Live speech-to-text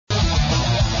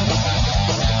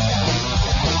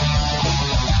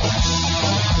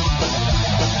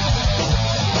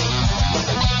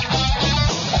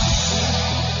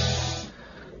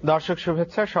দর্শক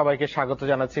শুভেচ্ছা, সবাইকে স্বাগত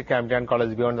জানাচ্ছি ক্যাম্পিয়ন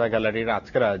কলেজ বিয়ন্ড দ্য গ্যালারির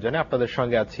আজকের আয়োজনে। আপনাদের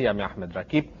সঙ্গে আছি আমি আহমেদ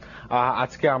রাকিব।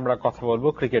 আজকে আমরা কথা বলবো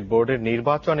ক্রিকেট বোর্ডের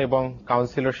নির্বাচন এবং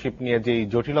কাউন্সিলরশিপ নিয়ে যে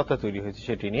জটিলতা তৈরি হয়েছে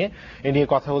সেটি নিয়ে। এ নিয়ে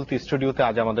কথা বলতে স্টুডিওতে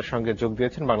আজ আমাদের সঙ্গে যোগ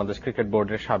দিয়েছেন বাংলাদেশ ক্রিকেট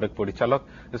বোর্ডের সাবেক পরিচালক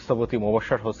স্থপতি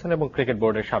মোবাশ্বের হোসেন এবং ক্রিকেট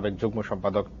বোর্ডের সাবেক যুগ্ম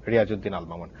সম্পাদক রিয়াজুদ্দিন আল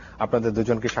মামুন। আপনাদের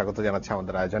দুজনকে স্বাগত জানাচ্ছি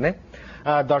আমাদের আয়োজনে।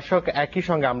 দর্শক, একই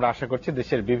সঙ্গে আমরা আশা করছি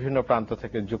দেশের বিভিন্ন প্রান্ত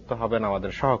থেকে যুক্ত হবেন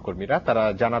আমাদের সহকর্মীরা। তারা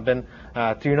জানাবেন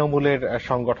তৃণমূলের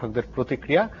সংগঠকদের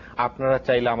প্রতিক্রিয়া। আপনারা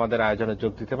চাইলে আমাদের আয়োজনে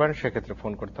যোগ দিতে পারেন, সেক্ষেত্রে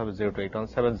ফোন করতে হবে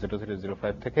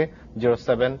 028170305 থেকে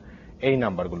 07 এই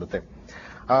নাম্বারগুলোতে।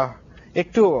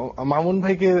 একটু মামুন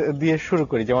ভাইকে দিয়ে শুরু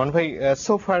করি। যেমন ভাই,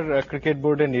 সোফার ক্রিকেট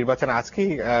বোর্ডের নির্বাচন আজকেই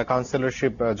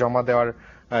কাউন্সিলরশিপ জমা দেওয়ার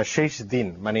শেষ দিন,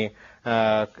 মানে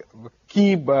কি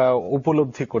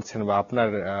উপলব্ধি করছেন বা আপনার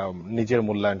নিজের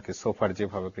মূল্যায়নকে সোফার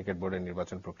যেভাবে ক্রিকেট বোর্ডের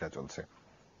নির্বাচন প্রক্রিয়া চলছে?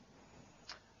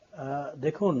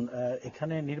 দেখুন,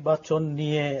 এখানে নির্বাচন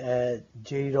নিয়ে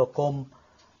যেই রকম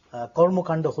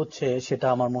কর্মকাণ্ড হচ্ছে সেটা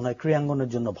আমার মনে হয় ক্রীড়াঙ্গনের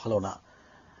জন্য ভালো না।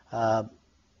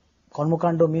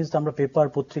 কর্মকাণ্ড মিনস আমরা পেপার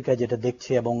পত্রিকায় যেটা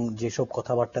দেখছি এবং যেসব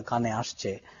কথাবার্তা কানে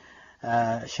আসছে,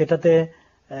 সেটাতে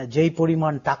যেই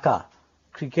পরিমাণ টাকা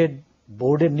ক্রিকেট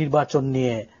বোর্ডের নির্বাচন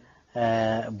নিয়ে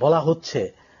বলা হচ্ছে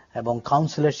এবং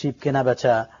কাউন্সিলরশিপ কেনা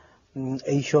বেচা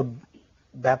এইসব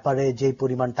ব্যাপারে যেই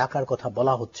পরিমাণ টাকার কথা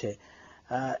বলা হচ্ছে,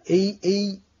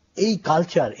 এই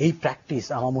কালচার, এই প্র্যাকটিস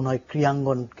আমার মনে হয়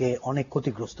ক্রীড়াঙ্গনকে অনেক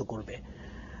ক্ষতিগ্রস্ত করবে।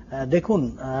 দেখুন,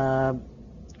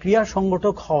 ক্রীড়া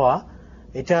সংগঠক হওয়া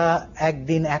এটা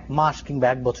একদিন, এক মাস কিংবা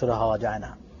এক বছরে হওয়া যায়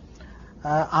না।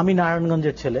 আমি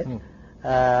নারায়ণগঞ্জের ছেলে,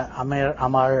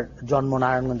 আমার জন্ম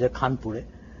নারায়ণগঞ্জের খানপুরে,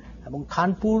 এবং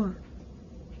খানপুর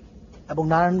এবং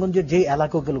নারায়ণগঞ্জের যে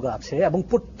এলাকাগুলো আছে এবং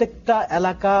প্রত্যেকটা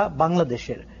এলাকা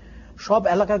বাংলাদেশের সব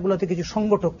এলাকাগুলোতে কিছু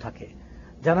সংগঠক থাকে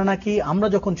যারা নাকি আমরা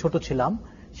যখন ছোট ছিলাম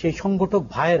সেই সংগঠক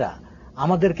ভাইয়েরা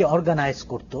আমাদেরকে অর্গানাইজ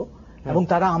করত এবং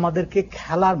তারা আমাদেরকে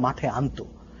খেলার মাঠে আনত।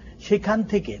 সেখান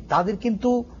থেকে তাদের কিন্তু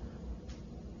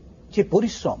যে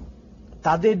পরিশ্রম,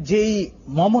 তাদের যেই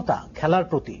মমতা খেলার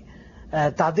প্রতি,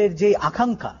 তাদের যেই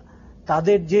আকাঙ্ক্ষা,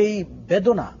 তাদের যেই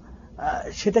বেদনা,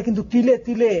 সেটা কিন্তু তিলে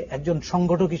তিলে একজন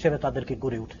সংগঠক হিসেবে তাদেরকে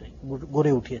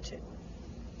গড়ে উঠিয়েছে।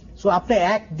 সো আপনি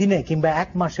এক দিনে কিংবা এক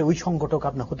মাসে ওই সংগঠক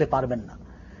আপনি হতে পারবেন না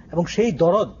এবং সেই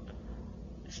দরদ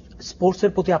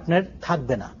স্পোর্টসের প্রতি আপনার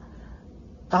থাকবে না।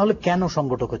 তাহলে কেন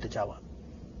সংগঠক হতে চাওয়া?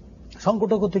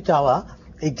 সংগঠক হতে চাওয়া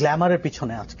এই গ্ল্যামারের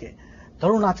পিছনে। আজকে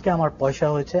ধরুন, আজকে আমার পয়সা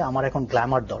হয়েছে, আমার এখন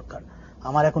গ্ল্যামার দরকার,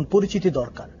 আমার এখন পরিচিতি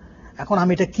দরকার, এখন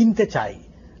আমি এটা কিনতে চাই।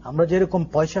 আমরা যেরকম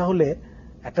পয়সা হলে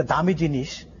একটা দামি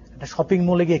জিনিস একটা শপিং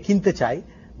মলে গিয়ে কিনতে চাই,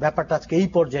 ব্যাপারটা আজকে এই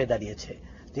পর্যায়ে দাঁড়িয়েছে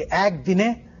যে একদিনে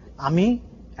আমি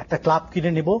একটা ক্লাব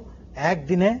কিনে নিব,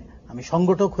 একদিনে আমি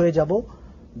সংগঠক হয়ে যাব।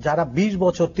 যারা 20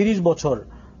 বছর 30 বছর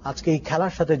আজকে এই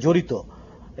খেলার সাথে জড়িত,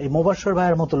 এই মোবাশ্বের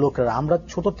ভাইয়ের মতো লোকেরা, আমরা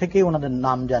ছোট থেকেই ওনাদের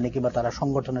নাম জানি কিংবা তারা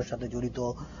সংগঠনের সাথে জড়িত।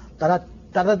 তারা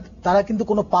তারা তারা কিন্তু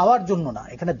কোনো পাওয়ার জন্য না,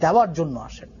 এখানে দেওয়ার জন্য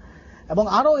আসেন। এবং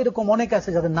আরো এরকম অনেকে আছে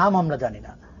যাদের নাম আমরা জানি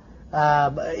না।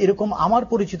 এরকম আমার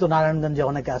পরিচিত নারায়ণগঞ্জে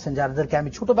অনেকে আছেন যাদেরকে আমি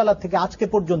ছোটবেলা থেকে আজকে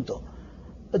পর্যন্ত,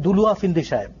 দুলুয়া ফিন্দি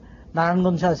সাহেব,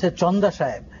 নারায়ণগঞ্জে আছে চন্দা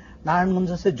সাহেব,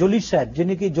 নারায়ণগঞ্জে আছে জলিস সাহেব,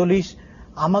 যিনি কি জলিস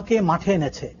আমাকে মাঠে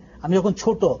এনেছে। আমি যখন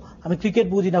ছোট, আমি ক্রিকেট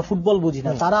বুঝি না, ফুটবল বুঝি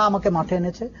না, তারা আমাকে মাঠে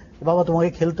এনেছে, বাবা তোমাকে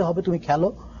খেলতে হবে, তুমি খেলো।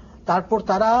 তারপর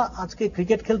তারা আজকে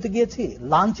ক্রিকেট খেলতে গিয়েছি,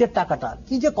 লাঞ্চের টাকাটা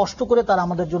কি যে কষ্ট করে তারা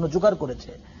আমাদের জন্য জোগাড়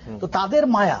করেছে। তো তাদের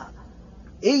মায়া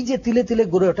এই যে তিলে তিলে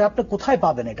গড়ে ওঠে, আপনি কোথায়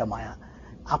পাবেন এটা মায়া?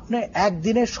 আপনি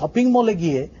একদিনে শপিং মলে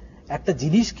গিয়ে একটা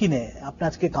জিনিস কিনে আপনি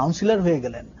আজকে কাউন্সিলর হয়ে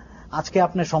গেলেন, আজকে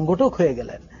আপনি সংগঠক হয়ে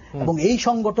গেলেন, এবং এই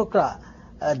সংগঠকরা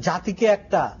জাতিকে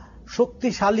একটা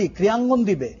শক্তিশালী ক্রীড়াঙ্গন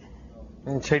দিবে,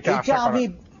 সেটা আমি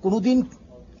কোনোদিন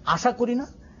আশা করি না,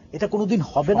 এটা কোনোদিন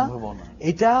হবে না।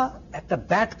 এটা একটা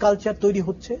ব্যাড কালচার তৈরি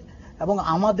হচ্ছে এবং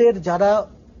আমাদের যারা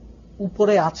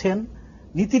উপরে আছেন,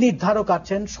 নীতি নির্ধারক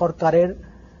আছেন, সরকারের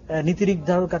নীতি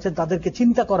নির্ধারক আছেন, তাদেরকে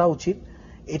চিন্তা করা উচিত,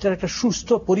 এটার একটা সুস্থ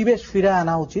পরিবেশ ফিরে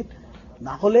আনা উচিত।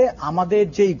 না হলে আমাদের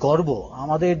যেই গর্ব,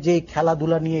 আমাদের যেই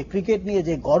খেলাধুলা নিয়ে, ক্রিকেট নিয়ে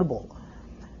যে গর্ব,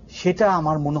 সেটা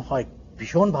আমার মনে হয়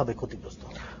ভীষণভাবে ক্ষতিগ্রস্ত।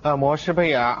 মোবাশ্বের ভাই,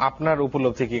 আপনার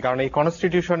উপলব্ধি কি? কারণ এই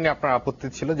কনস্টিটিউশন নিয়ে আপনার আপত্তি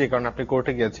ছিল, যে কারণে আপনি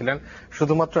কোর্টে গিয়েছিলেন।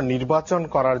 শুধুমাত্র নির্বাচন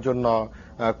করার জন্য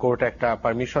কোর্ট একটা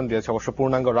পারমিশন দিয়েছে, অবশ্য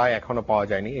পূর্ণাঙ্গ রায় এখনো পাওয়া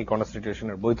যায়নি। এই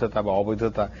কনস্টিটিউশনের বৈধতা বা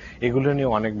অবৈধতা, এগুলো নিয়ে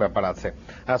অনেক ব্যাপার আছে।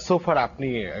 সোফার আপনি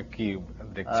কি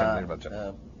দেখছেন নির্বাচন?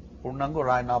 পূর্ণাঙ্গ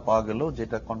রায় না পাওয়া গেলেও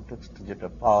যেটা কনটেক্সট যেটা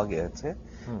পাওয়া গেছে,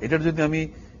 এটার যদি আমি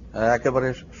একেবারে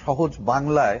সহজ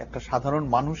বাংলায় একটা সাধারণ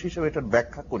মানুষ হিসেবে এটার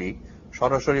ব্যাখ্যা করি,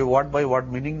 সরাসরি ওয়ার্ড বাই ওয়ার্ড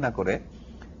মিনিং না করে,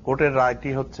 কোর্টের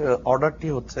রায়টি হচ্ছে, অর্ডারটি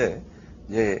হচ্ছে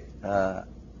যে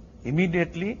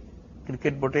ইমিডিয়েটলি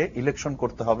ক্রিকেট বোর্ডে ইলেকশন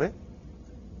করতে হবে,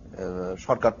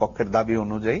 সরকার পক্ষের দাবি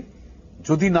অনুযায়ী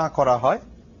যদি না করা হয়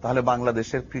তাহলে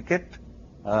বাংলাদেশের ক্রিকেট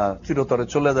চিরতরে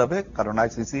চলে যাবে, কারণ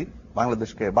আইসিসি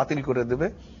বাংলাদেশকে বাতিল করে দেবে।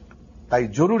 তাই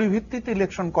জরুরি ভিত্তিতে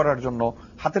ইলেকশন করার জন্য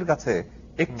হাতের কাছে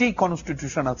একটি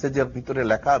কনস্টিটিউশন আছে, যার ভিতরে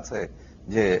লেখা আছে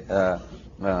যে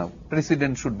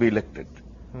প্রেসিডেন্ট শুড বি ইলেক্টেড।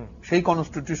 সেই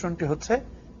কনস্টিটিউশনটি হচ্ছে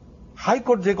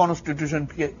হাইকোর্ট যে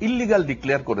কনস্টিটিউশনটিকে ইল্লিগাল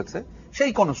ডিক্লেয়ার করেছে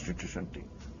সেই কনস্টিটিউশনটি।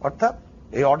 অর্থাৎ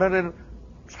এই অর্ডারের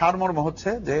সারমর্ম হচ্ছে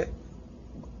যে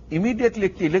ইমিডিয়েটলি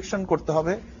একটি ইলেকশন করতে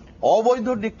হবে অবৈধ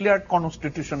ডিক্লেয়ার্ড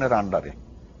কনস্টিটিউশনের আন্ডারে।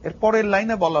 এর পরের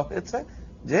লাইনে বলা হয়েছে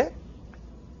যে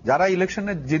যারা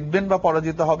ইলেকশনে জিতবেন বা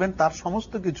পরাজিত হবেন তার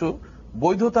সমস্ত কিছু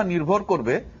বৈধতা নির্ভর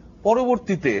করবে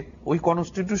পরবর্তীতে ওই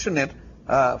কনস্টিটিউশনের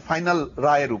ফাইনাল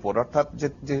রায়ের উপর, অর্থাৎ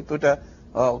যেহেতু এটা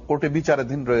কোর্টে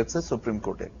বিচারাধীন রয়েছে সুপ্রিম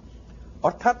কোর্টে।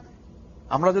 অর্থাৎ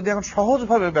আমরা যদি এখন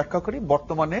সহজভাবে ব্যাখ্যা করি,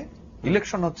 বর্তমানে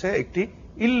ইলেকশন হচ্ছে একটি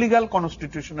ইল্লিগাল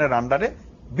কনস্টিটিউশনের আন্ডারে,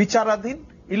 বিচারাধীন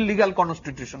ইল্লিগাল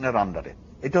কনস্টিটিউশনের আন্ডারে।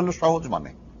 এটা হলো সহজ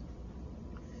মানে।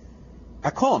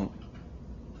 এখন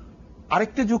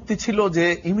আরেকটি যুক্তি ছিল যে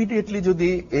ইমিডিয়েটলি যদি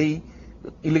এই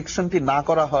ইলেকশনটি না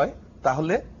করা হয়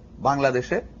তাহলে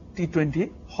বাংলাদেশে টি-20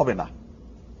 হবে না।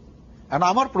 এখন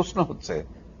আমার প্রশ্ন হচ্ছে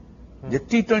যে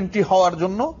টি-20 হওয়ার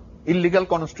জন্য ইল্লিগাল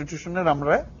কনস্টিটিউশনের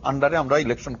আন্ডারে আমরা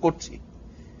ইলেকশন করছি।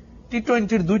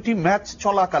 টি-20 দুইটি ম্যাচ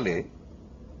চলাকালে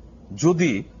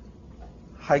যদি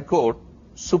হাইকোর্ট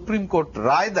সুপ্রিম কোর্ট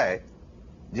রায় দেয়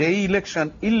যে এই ইলেকশন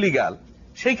ইল্লিগাল,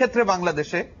 সেই ক্ষেত্রে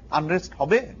বাংলাদেশে আনরেস্ট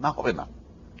হবে না হবে না?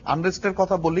 আনরেস্টের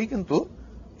কথা বলেই কিন্তু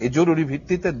এই জরুরি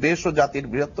ভিত্তিতে দেশ ও জাতির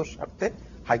বৃহত্তর স্বার্থে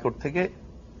হাইকোর্ট থেকে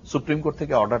সুপ্রিম কোর্ট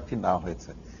থেকে অর্ডারটি নেওয়া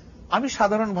হয়েছে। আমি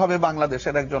সাধারণভাবে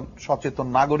বাংলাদেশের একজন সচেতন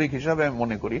নাগরিক হিসাবে আমি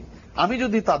মনে করি, আমি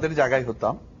যদি তাদের জায়গায়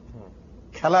হতাম,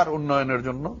 খেলার উন্নয়নের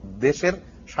জন্য, দেশের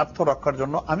স্বার্থ রক্ষার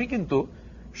জন্য আমি কিন্তু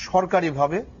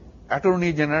সরকারিভাবে অ্যাটর্নি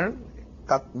জেনারেল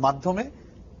মাধ্যমে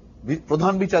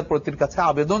প্রধান বিচারপতির কাছে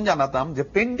আবেদন জানাতাম যে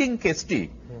পেন্ডিং কেসটি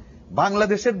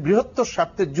বাংলাদেশের বৃহত্তর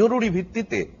স্বার্থে জরুরি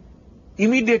ভিত্তিতে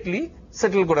ইমিডিয়েটলি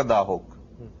সেটেল করে দেওয়া হোক।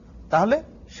 তাহলে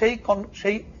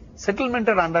সেই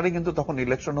সেটেলমেন্টের আন্ডারে কিন্তু তখন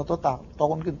ইলেকশন হতো,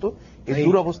 তখন কিন্তু এই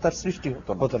দুরবস্থার সৃষ্টি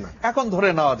হতো না। এখন ধরে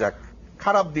নেওয়া যাক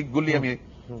খারাপ দিকগুলি। আমি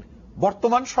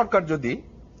বর্তমান সরকার যদি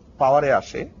পাওয়ারে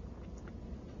আসে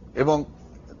এবং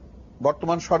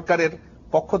বর্তমান সরকারের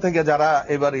পক্ষ থেকে যারা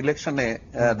এবার ইলেকশনে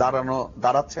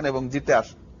দাঁড়াচ্ছেন এবং জিতে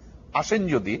আসেন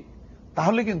যদি,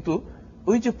 তাহলে কিন্তু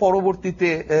ওই যে পরবর্তীতে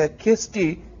কেসটি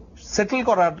সেটেল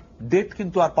করার ডেট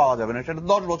কিন্তু আর পাওয়া যাবে না। সেটা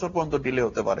 10 বছর পর্যন্ত ডিলে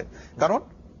হতে পারে, কারণ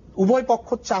উভয় পক্ষ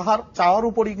চাওয়ার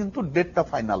উপরই কিন্তু ডেটটা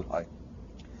ফাইনাল হয়।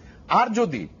 আর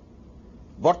যদি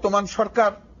বর্তমান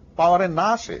সরকার পাওয়ারে না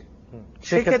আসে,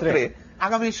 সেক্ষেত্রে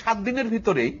আগামী 7 দিনের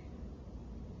ভিতরেই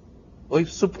ওই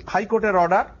হাইকোর্টের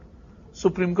অর্ডার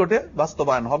সুপ্রিম কোর্টে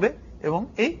বাস্তবায়ন হবে এবং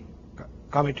এই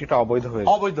কমিটিটা অবৈধ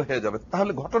হয়ে যাবে।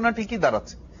 তাহলে ঘটনাটি কি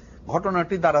দাঁড়াচ্ছে?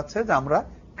 ঘটনাটি দাঁড়াচ্ছে যে আমরা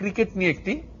ক্রিকেট নিয়ে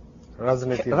একটি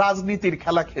রাজনীতির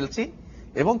খেলা খেলছি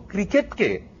এবং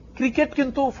ক্রিকেট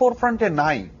কিন্তু ফোরফ্রন্টে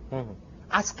নাই।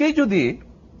 আজকেই যদি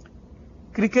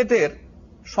ক্রিকেটের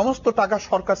সমস্ত টাকা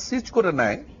সরকার সিজ করে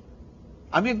নেয়,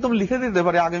 আমি একদম লিখে দিতে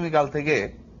পারি আগামীকাল থেকে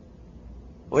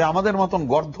ওই আমাদের মতন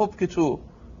গর্ধব কিছু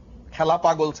খেলা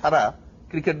পাগল ছাড়া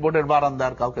ক্রিকেট বোর্ডের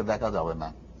বারান্দার কাউকে দেখা যাবে না।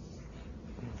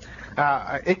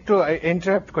 একটু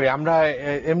ইন্টারাপ্ট করি। আমরা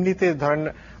এমনিতে ধরেন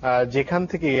যেখান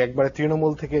থেকে একবারে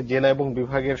তৃণমূল থেকে জেলা এবং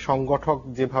বিভাগের সংগঠক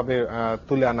যেভাবে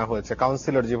তুলে আনা হয়েছে,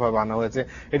 কাউন্সিলর যেভাবে আনা হয়েছে,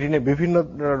 এটি নিয়ে বিভিন্ন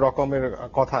রকমের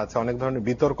কথা আছে, অনেক ধরনের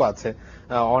বিতর্ক আছে।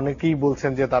 অনেকেই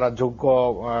বলছেন যে তারা যোগ্য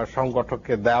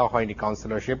সংগঠককে দেওয়া হয়নি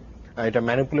কাউন্সিলরশিপ, এটা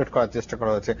ম্যানিপুলেট করার চেষ্টা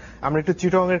করা হয়েছে। আমরা একটু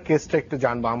চিটং এর কেসটা একটু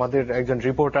জানবো। আমাদের একজন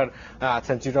রিপোর্টার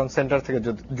আছেন চিটং সেন্টার থেকে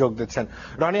যোগ দিচ্ছেন।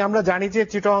 রনি, আমরা জানি যে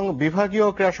চিটং বিভাগীয়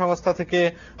ক্রীড়া সংস্থা থেকে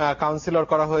কাউন্সিলর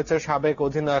করা হয়েছে সাবেক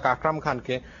অধিনায়ক আকরাম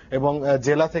খানকে, এবং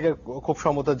জেলা থেকে খুব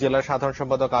সম্ভবত জেলার সাধারণ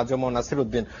সম্পাদক আজম ও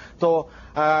নাসিরউদ্দিন। তো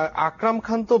আকরাম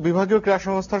খান তো বিভাগীয় ক্রীড়া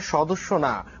সংস্থার সদস্য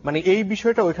না, মানে এই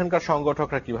বিষয়টা ওইখানকার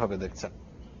সংগঠকরা কিভাবে দেখছেন?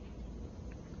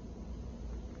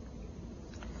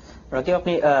 রাকিব,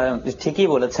 আপনি ঠিকই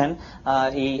বলেছেন।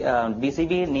 এই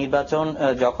বিসিবি নির্বাচন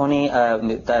যখনই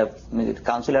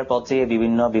কাউন্সিলর পদ চেয়ে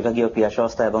বিভিন্ন বিভাগীয় ক্রীড়া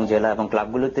সংস্থা এবং জেলা এবং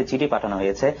ক্লাবগুলোতে চিঠি পাঠানো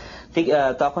হয়েছে, ঠিক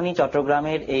তখনই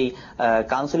চট্টগ্রামের এই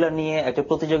কাউন্সিলর নিয়ে একটা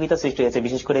প্রতিযোগিতা সৃষ্টি হয়েছে,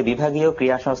 বিশেষ করে বিভাগীয়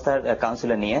ক্রীড়া সংস্থার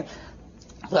কাউন্সিলর নিয়ে।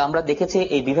 তো আমরা দেখেছি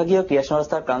এই বিভাগীয় ক্রীড়া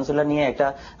সংস্থার কাউন্সিলর নিয়ে একটা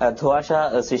ধোঁয়াশা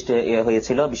সৃষ্টি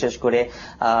হয়েছিল, বিশেষ করে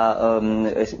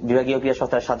বিভাগীয় ক্রীড়া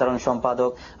সংস্থার সাধারণ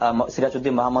সম্পাদক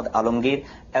সিরাজউদ্দিন মোহাম্মদ আলমগীর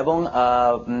এবং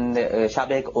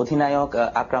সাবেক অধিনায়ক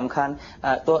আকরাম খান।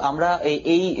 তো আমরা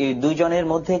এই দুইজনের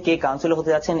মধ্যে কে কাউন্সিলর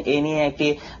হতে যাচ্ছেন এ নিয়ে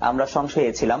আমরা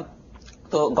সংশয়ে ছিলাম।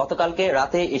 তো গতকালকে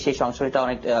রাতে সেই সংশয়টা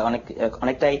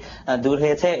অনেকটাই দূর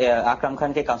হয়েছে। আকরাম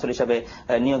খানকে কাউন্সিল হিসেবে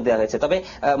নিয়োগ দেওয়া হয়েছে।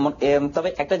 তবে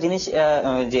একটা জিনিস,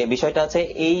 যে বিষয়টা আছে,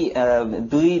 এই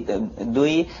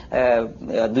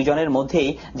দুইজনের মধ্যেই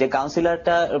যে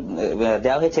কাউন্সিলরটা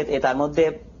দেওয়া হয়েছে তার মধ্যে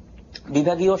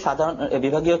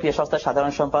বিভাগীয় ক্রিয়া সংস্থার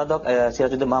সাধারণ সম্পাদক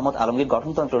সিরাজুদ্দিন মোহাম্মদ আলমগীর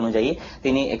গঠনতন্ত্র অনুযায়ী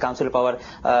তিনি কাউন্সিল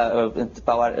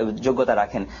পাওয়ার যোগ্যতা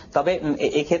রাখেন। তবে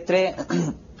এক্ষেত্রে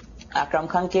আকরাম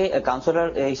খানকে কাউন্সিলর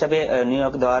হিসাবে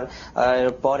নিয়োগ দেওয়ার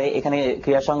পরে এখানে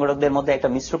ক্রীড়া সংগঠকদের মধ্যে একটা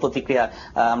মিশ্র প্রতিক্রিয়া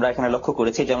আমরা এখানে লক্ষ্য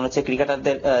করেছি। যেমন হচ্ছে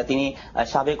ক্রিকেটারদের, তিনি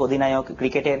সাবেক অধিনায়ক,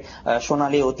 ক্রিকেটের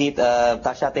সোনালী অতীত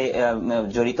তার সাথে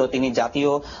জড়িত, তিনি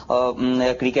জাতীয়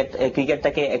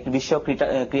ক্রিকেটটাকে বিশ্ব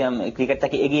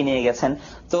ক্রিকেটটাকে এগিয়ে নিয়ে গেছেন।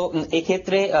 তো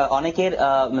এক্ষেত্রে অনেকের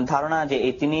ধারণা যে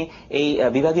তিনি এই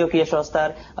বিভাগীয় ক্রীড়া সংস্থার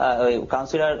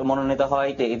কাউন্সিলর মনোনীত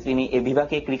হয়, তিনি এই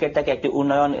বিভাগে ক্রিকেটটাকে একটি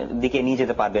উন্নয়ন দিকে নিয়ে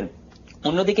যেতে পারবেন।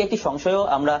 অন্যদিকে একটি সংশয়ও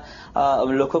আমরা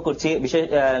লক্ষ্য করছি, বিশেষ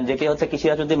যেটি হচ্ছে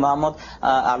সিরাজুদ্দিন মোহাম্মদ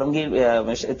আলমগীর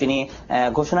তিনি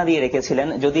ঘোষণা দিয়ে রেখেছিলেন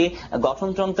যদি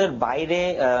গঠনতন্ত্রের বাইরে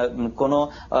কোনো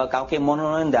কাউকে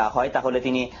মনোনয়ন দেওয়া হয় তাহলে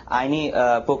তিনি আইনি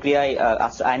প্রক্রিয়ায়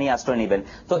আইনি আশ্রয় নেবেন।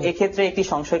 তো এক্ষেত্রে একটি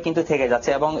সংশয় কিন্তু থেকে যাচ্ছে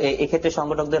এবং এক্ষেত্রে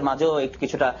সংগঠকদের মাঝেও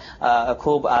কিছু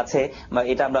ক্ষোভ আছে, বা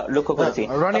এটা আমরা লক্ষ্য করেছি।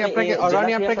 রনি,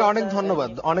 আপনাকে অনেক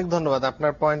ধন্যবাদ।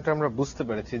 আপনার পয়েন্ট আমরা বুঝতে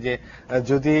পেরেছি যে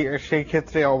যদি সেই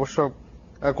ক্ষেত্রে অবশ্য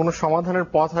কোনো সমাধানের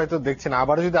পথ হয়তো দেখছেন,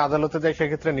 আবার যদি আদালতে যায়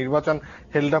সেক্ষেত্রে নির্বাচন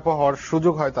হেল্ড আপ হওয়ার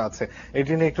সুযোগ হয়তো আছে।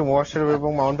 এটি নিয়ে একটু মোবাশ্বের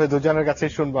এবং মামুন ভাই দুজনের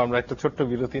কাছেই শুনবো। আমরা একটা ছোট্ট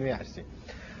বিরতি নিয়ে আসছি।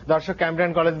 দর্শক,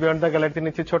 ক্যামব্রিয়ান কলেজ বিয়ন্ড দ্য গ্যালারিতে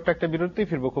নিচ্ছি ছোট্ট একটা বিরতি,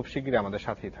 ফিরবো খুব শীঘ্রই, আমাদের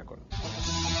সাথেই থাকুন।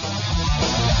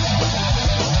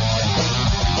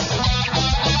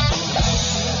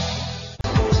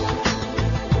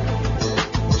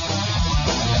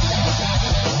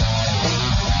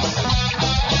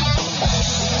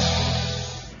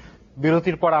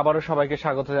 বিরতির পর আবারও সবাইকে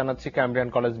স্বাগত জানাচ্ছি ক্যামব্রিয়ান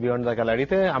কলেজ বিয়ন্ড দ্য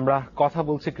গ্যালারিতে। আমরা কথা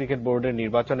বলছি ক্রিকেট বোর্ডের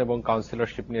নির্বাচন এবং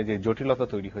কাউন্সিলরশিপ নিয়ে যে জটিলতা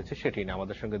তৈরি হয়েছে সেটি নিয়ে।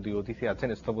 আমাদের সঙ্গে দুই অতিথি আছেন,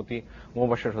 স্থপতি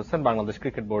মোবাশ্বের হোসেন, বাংলাদেশ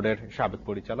ক্রিকেট বোর্ডের সাবেক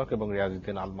পরিচালক, এবং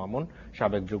রিয়াজুদ্দিন আল মামুন,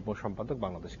 সাবেক যুগ্ম সম্পাদক,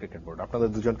 বাংলাদেশ ক্রিকেট বোর্ড। আপনাদের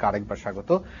দুজনকে আরেকবার স্বাগত।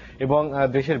 এবং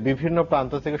দেশের বিভিন্ন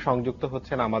প্রান্ত থেকে সংযুক্ত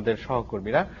হচ্ছেন আমাদের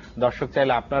সহকর্মীরা। দর্শক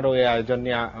চাইলে আপনারও এই আয়োজন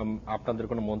নিয়ে আপনাদের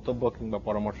কোনো মন্তব্য কিংবা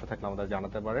পরামর্শ থাকলে আমাদের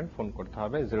জানাতে পারেন। ফোন করতে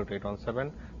হবে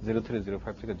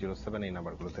 08170300507 এই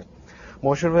নাম্বারগুলোতে।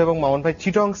 মহসির ভাই এবং মামুন ভাই,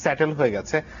 চিটং স্যাটেল হয়ে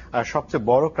গেছে, আর সবচেয়ে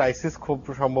বড় ক্রাইসিস খুব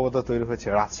সম্ভবত তৈরি হয়েছে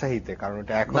রাজশাহীতে, কারণ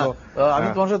এটা এখনো, আমি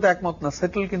তোমার সাথে একমত না,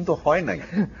 সেটেল কিন্তু হয় নাই।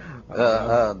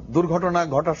 দুর্ঘটনা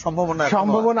ঘটার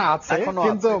সম্ভাবনা আছে,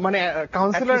 কিন্তু মানে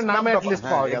কাউন্সিলরের নাম অ্যাটলিস্ট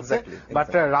পাওয়া গেছে। বাট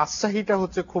রাজশাহীটা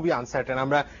হচ্ছে খুবই আনসার্টেন।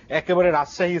 আমরা একেবারে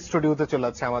রাজশাহী স্টুডিওতে চলে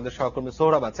যাচ্ছি, আমাদের সহকর্মী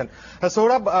সৌরভ আছেন।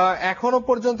 সৌরভ, এখনো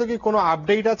পর্যন্ত কি কোনো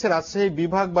আপডেট আছে রাজশাহী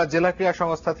বিভাগ বা জেলা ক্রীড়া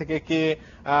সংস্থা থেকে কে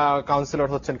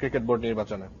কাউন্সিলর হচ্ছেন ক্রিকেট বোর্ড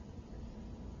নির্বাচনে?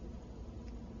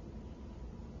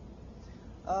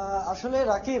 আসলে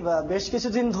রাকিব, বেশ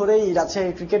কিছুদিন ধরেই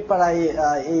রাজশাহী ক্রিকেট পাড়ায়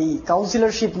এই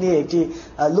কাউন্সিলরশিপ নিয়ে একটি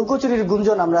লুকোচুরির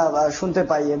গুঞ্জন আমরা শুনতে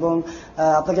পাই, এবং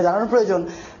আপনাকে জানানোর প্রয়োজন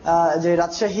যে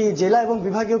রাজশাহী জেলা এবং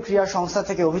বিভাগীয় ক্রীড়া সংস্থা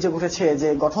থেকে অভিযোগ উঠেছে যে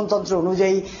গঠনতন্ত্র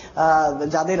অনুযায়ী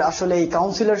যাদের আসলে এই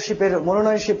কাউন্সিলরশিপের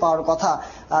মনোনয়নশিপ পাওয়ার কথা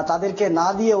তাদেরকে না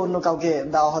দিয়ে অন্য কাউকে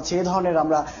দেওয়া হচ্ছে, এই ধরনের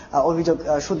আমরা অভিযোগ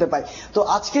শুনতে পাই। তো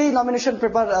আজকেই নমিনেশন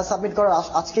পেপার সাবমিট করার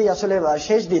আজকেই আসলে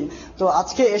শেষ দিন। তো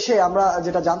আজকে এসে আমরা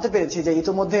যেটা জানতে পেরেছি যে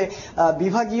ইতিমধ্যে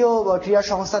বিভাগীয় ক্রীড়া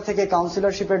সংস্থা থেকে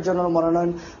কাউন্সিলরশিপের জন্য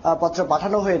মনোনয়ন পত্র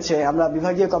পাঠানো হয়েছে। আমরা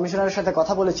বিভাগীয় কমিশনারের সাথে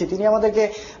কথা বলেছি, তিনি আমাদেরকে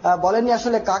বলেননি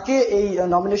আসলে কাকে এই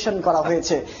নমিনেশন করা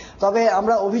হয়েছে। তবে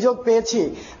আমরা অভিযোগ পেয়েছি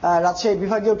রাজশাহী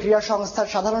বিভাগীয় ক্রীড়া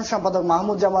সংস্থার সাধারণ সম্পাদক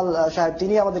মাহমুদ জামাল সাহেব,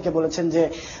 তিনি আমাদেরকে বলেছেন যে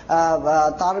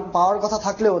তার পাওয়ার কথা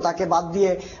থাকলেও তাকে বাদ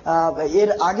দিয়ে এর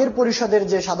আগের পরিষদের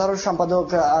যে সাধারণ সম্পাদক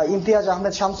ইমতিয়াজ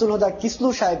আহমেদ শামসুল হুদা কিসলু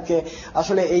সাহেবকে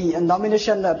আসলে এই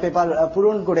নমিনেশন পেপার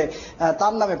পূরণ করে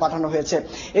তার নামে পাঠানো হয়েছে।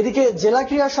 এদিকে জেলা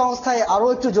ক্রীড়া সংস্থায় আরো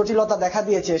একটু জটিলতা দেখা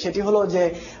দিয়েছে, সেটি হলো যে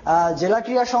জেলা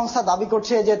ক্রীড়া সংস্থা দাবি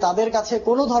করছে যে তাদের কাছে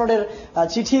কোনো ধরনের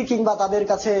চিঠি কিংবা তাদের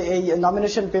কাছে এই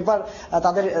নমিনেশন পেপার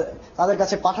তাদের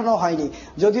কাছে পাঠানো হয়নি।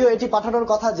 যদিও এটি পাঠানোর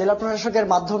কথা জেলা প্রশাসকের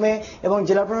মাধ্যমে, এবং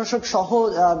জেলা প্রশাসক সহ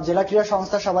জেলা ক্রীড়া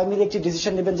সংস্থা সবাই মিলে একটি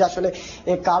ডিসিশন নেবেন যে আসলে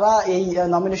কারা এই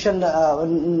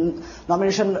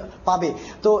নমিনেশন পাবে।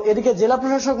 তো এদিকে জেলা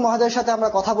প্রশাসক মহোদয়ের সাথে আমরা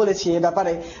কথা বলেছি এ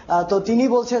ব্যাপারে। তো তিনি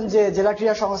বলছেন যে জেলা জেলা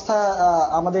ক্রীড়া সংস্থা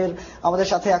আমাদের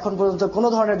সাথে এখন পর্যন্ত কোনো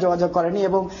ধরনের যোগাযোগ করেনি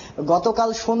এবং গতকাল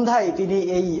সন্ধ্যায় তিনি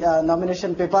এই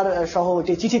নমিনেশন পেপার সহ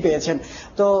একটি চিঠি পেয়েছেন।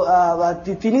 তো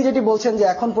তিনি যেটি বলছেন যে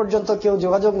এখন পর্যন্ত কেউ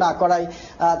যোগাযোগ না করায়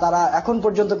তারা এখন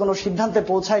পর্যন্ত কোনো সিদ্ধান্তে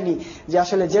পৌঁছায়নি যে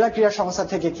আসলে জেলা ক্রীড়া সংস্থা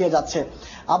থেকে কে যাচ্ছে।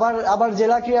 আবার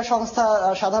জেলা ক্রীড়া সংস্থা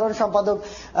সাধারণ সম্পাদক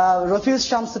রফিউজ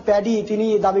শামস প্যাডি তিনি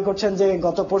দাবি করছেন যে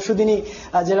গত পরশুদিনই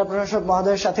জেলা প্রশাসক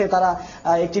মহোদয়ের সাথে তারা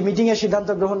একটি মিটিং এর সিদ্ধান্ত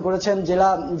গ্রহণ করেছেন।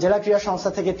 জেলা ক্রীড়া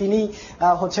সংস্থা থেকে তিনি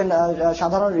হচ্ছেন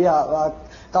সাধারণ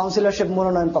কাউন্সিলরশিপ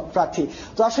মনোনয়ন প্রার্থী।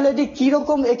 তো আসলে এটি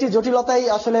কিরকম একটি জটিলতায়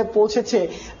আসলে পৌঁছেছে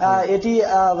এটি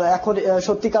এখন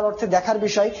সত্যিকার অর্থে দেখার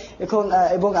বিষয় এখন,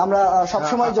 এবং আমরা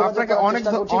সবসময়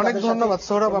অনেক ধন্যবাদ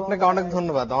সৌরভ, আপনাকে অনেক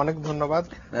ধন্যবাদ।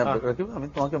 আমি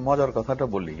তোমাকে মজার কথাটা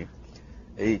বলি,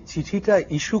 এই চিঠিটা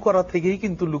ইস্যু করা থেকেই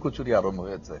কিন্তু লুকোচুরি আরম্ভ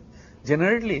হয়েছে।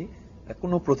 জেনারেলি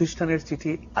কোনো প্রতিষ্ঠানের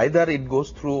চিঠি আইদার ইট গোস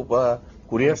থ্রু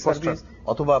কুরিয়ার সার্ভিস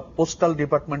অথবা পোস্টাল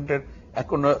ডিপার্টমেন্টের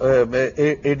এখন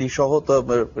এডি সহ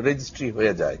রেজিস্ট্রি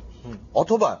হয়ে যায়,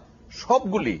 অথবা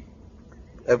সবগুলি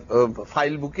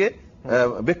ফাইল বুকে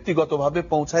ব্যক্তিগতভাবে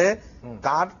পৌঁছায়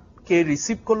কার কে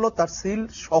রিসিভ করলো তার সিল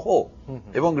সহ,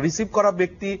 এবং রিসিভ করা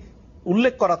ব্যক্তি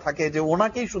উল্লেখ করা থাকে যে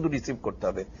ওনাকেই শুধু রিসিভ করতে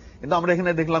হবে। কিন্তু আমরা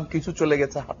এখানে দেখলাম কিছু চলে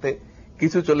গেছে হাতে,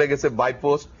 কিছু চলে গেছে বাই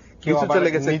পোস্ট, কিছু চলে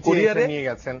গেছে কুরিয়ারে,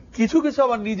 কিছু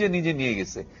আবার নিজে নিয়ে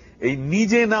গেছে। এই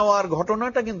নিজে নেওয়ার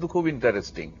ঘটনাটা কিন্তু খুব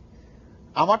ইন্টারেস্টিং।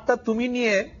 আমারটা তুমি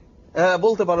নিয়ে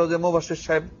বলতে পারো যে মোবাশ্বের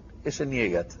সাহেব এসে নিয়ে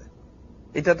গেছে,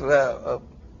 এটার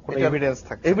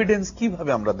এভিডেন্স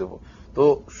কিভাবে আমরা দেব? তো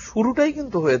শুরুটাই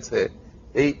কিন্তু হয়েছে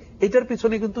এটার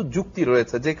পিছনে কিন্তু যুক্তি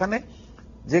রয়েছে,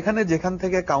 যেখান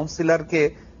থেকে কাউন্সিলরকে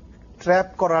ট্র্যাপ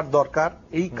করার দরকার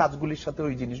এই কাজগুলির সাথে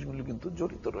ওই জিনিসগুলি কিন্তু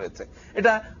জড়িত রয়েছে।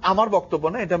 এটা আমার বক্তব্য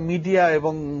না, এটা মিডিয়া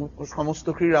এবং সমস্ত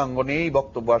ক্রীড়া অঙ্গনে এই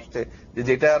বক্তব্য আসছে যে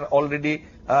যেটার অলরেডি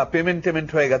পেমেন্ট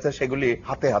হয়ে গেছে সেগুলি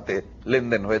হাতে হাতে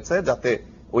লেনদেন হয়েছে, যাতে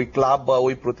ওই ক্লাব বা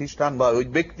ওই প্রতিষ্ঠান বা ওই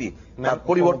ব্যক্তি তার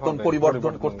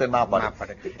পরিবর্তন করতে না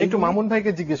পারে। একটু মামুন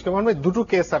ভাইকে জিজ্ঞেস করি, মামুন ভাই দুটো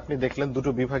কেস আপনি দেখলেন, দুটো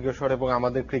বিভাগীয় শহর এবং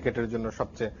আমাদের ক্রিকেটের জন্য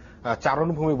সবচেয়ে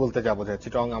চারণভূমি বলতে যা বোঝায়।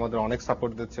 চিটং আমাদের অনেক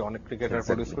সাপোর্ট দিচ্ছে, অনেক ক্রিকেটার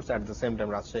প্রডিউস করছে, at the same time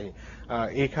Rajshahi.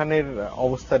 এখানের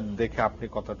অবস্থা দেখে আপনি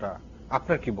কতটা,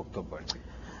 আপনার কি বক্তব্য?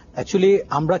 অ্যাকচুয়ালি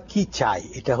আমরা কি চাই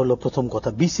এটা হলো প্রথম কথা।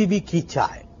 বিসিবি কি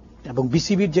চায় এবং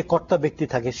বিসিবির যে কর্তা ব্যক্তি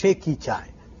থাকে সে কি চায়।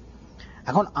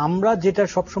 এখন আমরা যেটা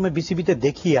সবসময় বিসিবিতে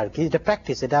দেখি আর কি, এটা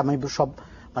প্র্যাকটিস, এটা আমি সব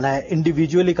মানে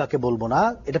ইন্ডিভিজুয়ালি কাকে বলবো না,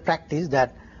 এটা প্র্যাকটিস দ্যাট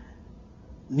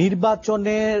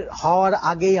নির্বাচনের হওয়ার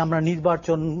আগেই আমরা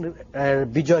নির্বাচন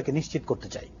বিজয়কে নিশ্চিত করতে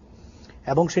চাই,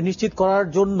 এবং সে নিশ্চিত করার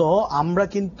জন্য আমরা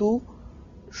কিন্তু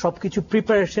সবকিছু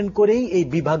প্রিপারেশন করেই এই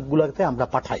বিভাগগুলোতে আমরা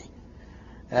পাঠাই।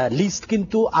 লিস্ট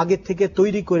কিন্তু আগে থেকে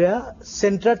তৈরি করে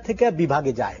সেন্টার থেকে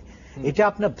বিভাগে যায়। এটা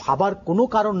আপনার ভাবার কোনো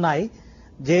কারণ নাই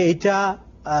যে এটা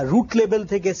রুট লেভেল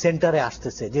থেকে সেন্টারে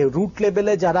আসতেছে, যে রুট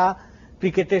লেভেলে যারা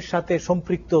ক্রিকেটের সাথে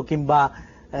সম্পৃক্ত কিংবা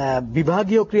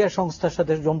বিভাগীয় ক্রীড়া সংস্থার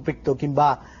সাথে সম্পৃক্ত কিংবা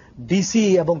ডিসি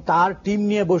এবং তার টিম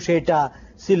নিয়ে বসে এটা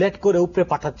সিলেক্ট করে উপরে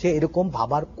পাঠাচ্ছে, এরকম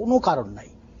ভাবার কোনো কারণ নাই।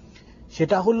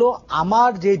 সেটা হলো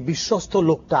আমার যে বিশ্বস্ত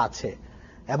লোকটা আছে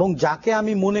এবং যাকে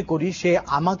আমি মনে করি সে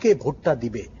আমাকে ভোটটা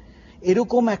দিবে,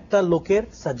 এরকম একটা লোকের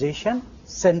সাজেশন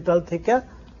সেন্ট্রাল থেকে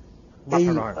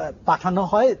পাঠানো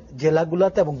হয়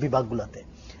জেলাগুলোতে এবং বিভাগগুলোতে,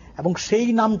 এবং সেই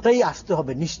নামটাই আসতে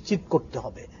হবে, নিশ্চিত করতে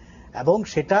হবে, এবং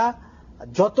সেটা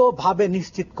যতভাবে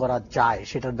নিশ্চিত করা যায়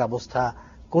সেটার ব্যবস্থা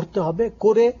করতে হবে।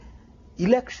 করে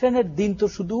ইলেকশনের দিন তো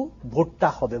শুধু ভোটটা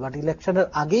হবে, বাট ইলেকশনের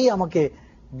আগেই আমাকে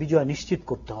বিজয় নিশ্চিত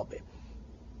করতে হবে।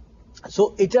 সো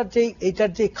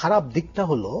এটার যে খারাপ দিকটা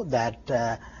হলো দ্যাট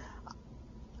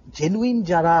জেনুইন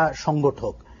যারা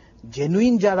সংগঠক,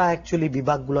 জেনুইন যারা অ্যাকচুয়ালি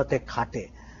বিভাগগুলোতে খাটে,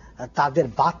 তাদের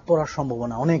বাদ পড়ার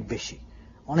সম্ভাবনা অনেক বেশি,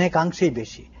 অনেকাংশেই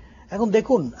বেশি। এখন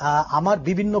দেখুন, আমার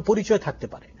বিভিন্ন পরিচয় থাকতে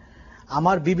পারে,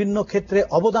 আমার বিভিন্ন ক্ষেত্রে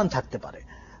অবদান থাকতে পারে,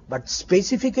 বাট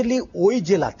স্পেসিফিক্যালি ওই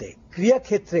জেলাতে ক্রীড়া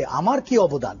ক্ষেত্রে আমার কি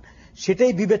অবদান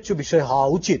সেটাই বিবেচ্য বিষয় হওয়া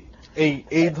উচিত।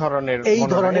 এই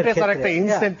ধরনের একটা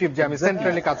ইনসেনটিভ যে আমি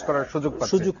সেন্ট্রালি কাজ করার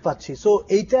সুযোগ পাচ্ছি। সো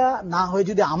এইটা না হয়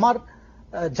যদি আমার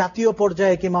জাতীয়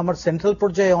পর্যায়ে কিংবা আমার সেন্ট্রাল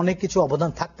পর্যায়ে অনেক কিছু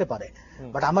অবদান থাকতে পারে,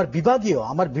 বাট আমার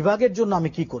বিভাগের জন্য আমি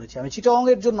কি করেছি, আমি চিটাগং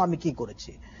এর জন্য আমি কি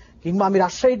করেছি, কিংবা আমি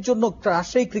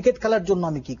রাজশাহী ক্রিকেট খেলার জন্য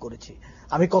আমি কি করেছি,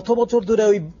 আমি কত বছর ধরে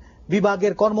ওই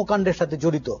বিভাগের কর্মকাণ্ডের সাথে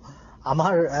জড়িত,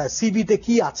 আমার সিভিতে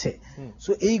কি আছে।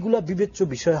 সো এইগুলা বিবেচ্য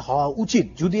বিষয় হওয়া উচিত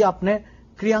যদি আপনি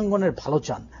ক্রীড়াঙ্গনের ভালো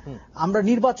চান। আমরা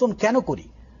নির্বাচন কেন করি?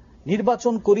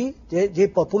 নির্বাচন করি যে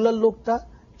পপুলার লোকটা,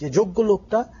 যে যোগ্য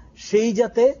লোকটা, সেই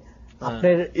যাতে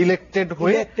আপনার ইলেক্টেড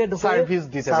হয়ে সার্ভিস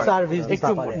দিতে পারে।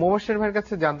 একটু মোবাশ্বের ভাইয়ের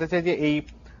কাছে জানতে চাই যে এই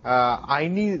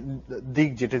আইনি দিক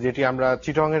যেটি আমরা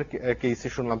চিটং এর কেসে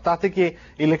শুনলাম, তাতে কি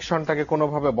ইলেকশনটাকে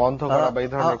কোনোভাবে বন্ধ করা বা এই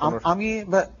ধরনের আমি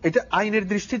এটা আইনের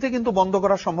দৃষ্টিতে কিন্তু বন্ধ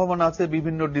করার সম্ভাবনা আছে।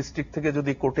 বিভিন্ন ডিস্ট্রিক্ট থেকে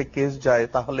যদি কোর্টে কেস যায়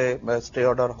তাহলে স্টে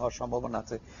অর্ডার হওয়ার সম্ভাবনা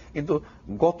আছে। কিন্তু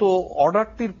গত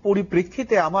অর্ডারটির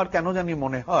পরিপ্রেক্ষিতে আমার কেন জানি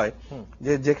মনে হয়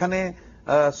যে যেখানে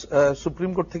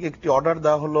সুপ্রিম কোর্ট থেকে একটি অর্ডার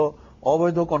দেওয়া হলো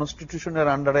অবৈধ কনস্টিটিউশনের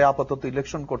আন্ডারে আপাতত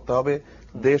ইলেকশন করতে হবে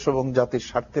দেশ এবং জাতির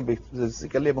স্বার্থে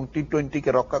বেসিক্যালি এবং টি-20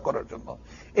 কে রক্ষা করার জন্য,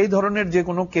 এই ধরনের যে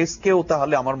কোনো কেসকেও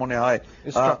তাহলে আমার মনে হয়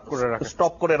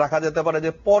স্টপ করে রাখা যেতে পারে,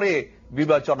 যে পরে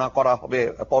বিবেচনা করা হবে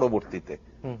পরবর্তীতে।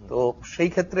 তো সেই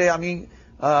ক্ষেত্রে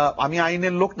আমি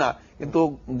আইনের লোক না, কিন্তু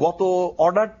গত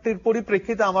অর্ডারটির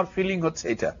পরিপ্রেক্ষিতে আমার ফিলিং হচ্ছে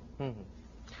এটা।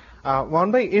 মোহন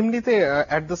ভাই, এমনিতে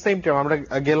এট দ্য সেম টাইম আমরা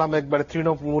গেলাম একবারে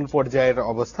তৃণমূল পর্যায়ের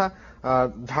অবস্থা।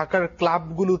 ঢাকার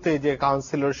ক্লাবগুলোতে যে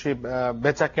কাউন্সিলরশিপ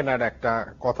বেচা কেনার একটা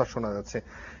কথা শোনা যাচ্ছে,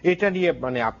 এটা নিয়ে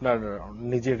মানে আপনার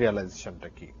নিজের রিয়ালাইজেশনটা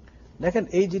কি? দেখেন,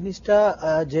 এই জিনিসটা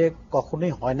যে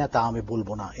কখনোই হয় না তা আমি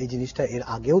বলবো না। এই জিনিসটা এর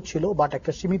আগেও ছিল, বাট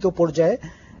একটা সীমিত পর্যায়ে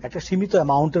একটা সীমিত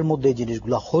অ্যামাউন্টের মধ্যে এই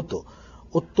জিনিসগুলো হতো।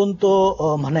 অত্যন্ত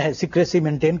মানে সিক্রেসি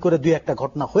মেনটেন করে দুই একটা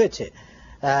ঘটনা হয়েছে,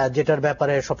 যেটার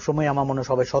ব্যাপারে সবসময় আমার মনে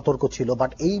সবাই সতর্ক ছিল।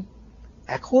 বাট এই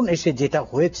এখন এসে যেটা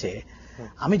হয়েছে,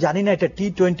 আমি জানি না এটা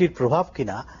টি-20-র প্রভাব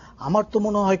কিনা। আমার তো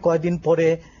মনে হয় কয়েকদিন পরে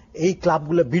এই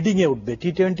ক্লাবগুলো বিডিং এ উঠবে।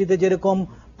 টি-20-তে যেরকম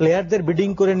প্লেয়ারদের বিডিং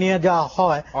করে নিয়ে যাওয়া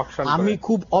হয়, আমি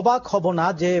খুব অবাক হব না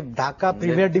যে ঢাকা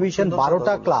প্রিমিয়ার ডিভিশন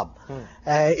 12টা ক্লাব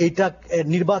এইটা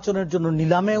নির্বাচনের জন্য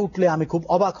নিলামে উঠলে আমি খুব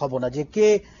অবাক হব না যে কে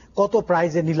কত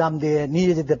প্রাইজে নিলাম দিয়ে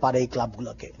নিয়ে যেতে পারে এই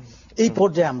ক্লাবগুলোকে। এই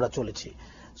পর্যায়ে আমরা চলেছি।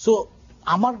 সো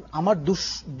আমার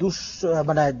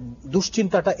মানে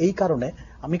দুশ্চিন্তাটা এই কারণে,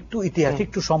 আমি একটু ইতিহাস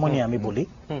একটু সময় নিয়ে আমি বলি।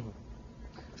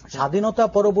 স্বাধীনতা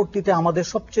পরবর্তীতে আমাদের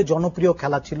সবচেয়ে জনপ্রিয়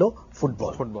খেলা ছিল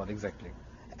ফুটবল। এক্স্যাক্টলি।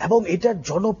 এবং এটার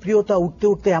জনপ্রিয়তা উঠতে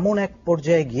উঠতে এমন এক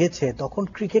পর্যায়ে গিয়েছে, তখন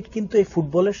ক্রিকেট কিন্তু এই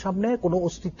ফুটবলের সামনে কোনো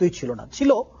অস্তিত্বই ছিল না।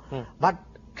 ছিল, বাট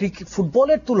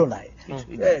ফুটবলের তুলনায়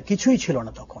কিছুই ছিল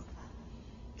না তখন।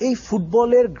 এই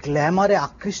ফুটবলের গ্ল্যামারে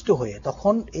আকৃষ্ট হয়ে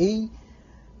তখন এই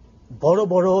বড়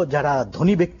বড় যারা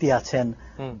ধনী ব্যক্তি আছেন,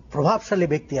 প্রভাবশালী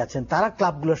ব্যক্তি আছেন, তারা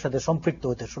ক্লাবগুলোর সাথে সম্পৃক্ত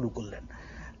হতে শুরু করলেন,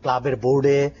 ক্লাবের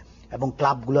বোর্ডে এবং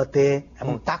ক্লাবগুলোতে,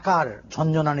 এবং টাকার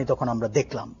ঝনঝনানি তখন আমরা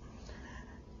দেখলাম।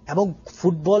 এবং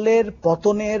ফুটবলের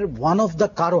পতনের ওয়ান অফ দ্য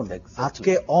কারণ,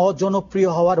 আজকে অজনপ্রিয়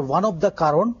হওয়ার ওয়ান অফ দ্য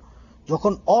কারণ,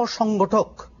 যখন অসংগঠক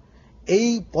এই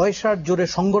পয়সার জোরে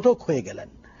সংগঠক হয়ে গেলেন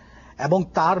এবং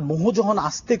তার মোহ যখন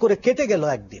আস্তে করে কেটে গেল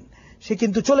একদিন, সে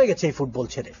কিন্তু চলে গেছে এই ফুটবল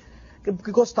ছেড়ে।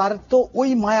 বিকজ তার তো ওই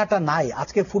মায়াটা নাই।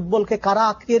 আজকে ফুটবলকে কারা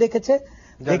আঁকড়িয়ে রেখেছে?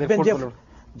 দেখবেন যে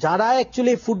যারা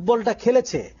অ্যাকচুয়ালি ফুটবলটা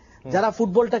খেলেছে, যারা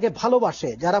ফুটবলটাকে ভালোবাসে,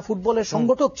 যারা ফুটবলের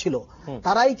সংগঠক ছিল,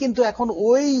 তারাই কিন্তু এখন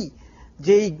ওই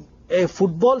যেই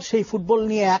ফুটবল, সেই ফুটবল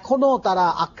নিয়ে এখনো তারা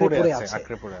আঁকড়ে পড়ে আছে।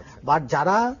 বাট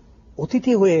যারা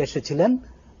অতিথি হয়ে এসেছিলেন,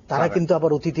 তারা কিন্তু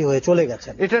আবার অতিথি হয়ে চলে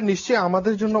গেছেন। এটা নিশ্চয়ই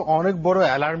আমাদের জন্য অনেক বড়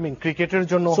অ্যালার্মিং, ক্রিকেটের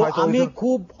জন্য। আমি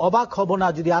খুব অবাক হব না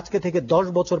যদি আজকে থেকে 10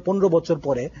 বছর 15 বছর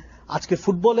পরে আজকে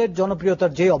ফুটবলের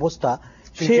জনপ্রিয়তার যে অবস্থা,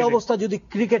 সেই অবস্থা যদি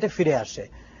ক্রিকেটে ফিরে আসে,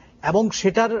 এবং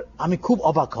সেটার আমি খুব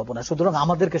অবাক হব না। সুতরাং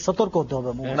আমাদেরকে সতর্ক হতে হবে।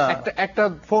 একটা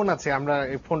ফোন আছে, আমরা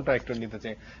এই ফোনটা একটু নিতে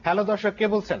চাই। হ্যালো দর্শক, কে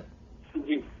বলছেন?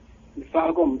 জি, আসসালামু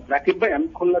আলাইকুম রাকিব ভাই, আমি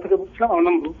খুলনা থেকে বলছিলাম। আমার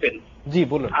নাম রুপেন। জি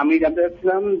বলুন। আমি জানতে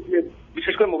চাচ্ছিলাম যে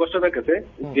বিশেষ করে মুবাশশারের কাছে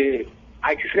যে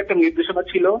আইসিসির একটা নির্দেশনা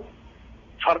ছিল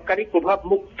সরকারি প্রভাব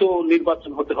মুক্ত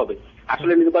নির্বাচন হতে হবে।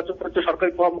 আসলে নির্বাচন হচ্ছে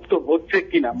সরকারি প্রভাব মুক্ত হচ্ছে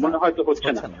কিনা, মনে হয় তো হচ্ছে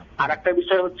না। আর একটা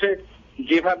বিষয় হচ্ছে,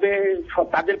 যেভাবে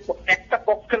তাদের একটা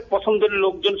পক্ষের পছন্দের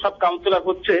লোকজন সব কাউন্সিলর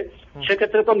হচ্ছে,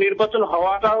 সেক্ষেত্রে তো নির্বাচন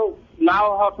হওয়াটাও না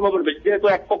হওয়ার সম্ভাবনা বেশি। যেহেতু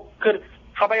এক পক্ষের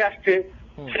সবাই আসছে,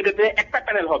 সেক্ষেত্রে একটা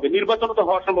প্যানেল হবে, নির্বাচন তো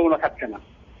হওয়ার সম্ভাবনা থাকছে না।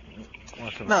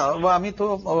 না, আমি তো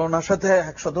ওনার সাথে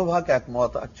 100%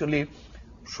 একমত। অ্যাকচুয়ালি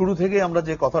শুরু থেকে আমরা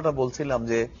যে কথাটা বলছিলাম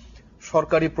যে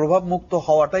সরকারি প্রভাব মুক্ত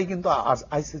হওয়াটাই কিন্তু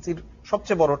আইসিসির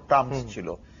সবচেয়ে বড় টার্মস ছিল।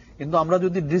 কিন্তু আমরা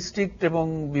যদি ডিস্ট্রিক্ট এবং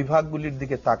বিভাগগুলির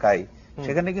দিকে তাকাই,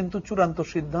 সেখানে কিন্তু চূড়ান্ত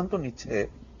সিদ্ধান্ত নিচ্ছে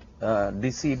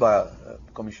ডিসি বা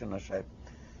কমিশনার সাহেব।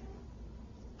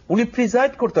 উনি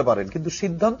প্রিজাইড করতে পারেন, কিন্তু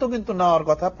সিদ্ধান্ত কিন্তু নেওয়ার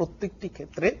কথা প্রত্যেকটি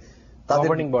ক্ষেত্রে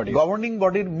গভর্নিং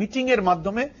বডির মিটিং এর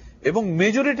মাধ্যমে এবং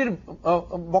মেজরিটির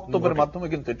বক্তব্যের মাধ্যমে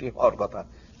কিন্তু এটি হওয়ার কথা।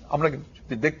 আমরা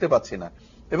দেখতে পাচ্ছি না,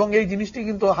 এবং এই জিনিসটি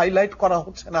কিন্তু হাইলাইট করা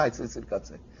হচ্ছে না আইসিসির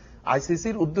কাছে।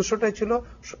 আইসিসির উদ্দেশ্যটাই ছিল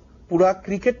পুরা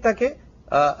ক্রিকেটটাকে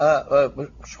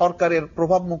সরকারের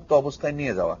প্রভাব মুক্ত অবস্থায়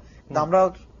নিয়ে যাওয়া। আমরা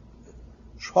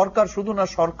সরকার শুধু না,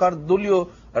 সরকার দলীয়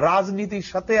রাজনীতির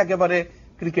সাথে একেবারে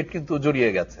ক্রিকেট কিন্তু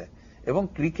জড়িয়ে গেছে। এবং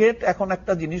ক্রিকেট এখন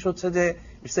একটা জিনিস হচ্ছে যে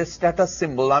ইটস এ স্ট্যাটাস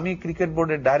সিম্বল। আমি ক্রিকেট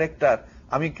বোর্ডের ডাইরেক্টর,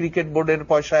 আমি ক্রিকেট বোর্ডের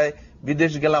পয়সায়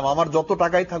বিদেশ গেলাম, আমার যত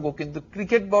টাকাই থাকুক, কিন্তু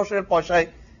ক্রিকেট বর্ষের পয়সায়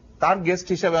তার গেস্ট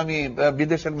হিসেবে আমি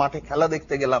বিদেশের মাঠে খেলা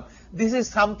দেখতে গেলাম। This is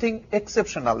something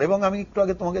exceptional. এবং আমি একটু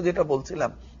আগে তোমাকে যেটা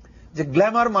বলছিলাম যে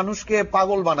গ্ল্যামার মানুষকে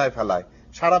পাগল বানায় ফেলায়,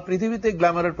 সারা পৃথিবীতে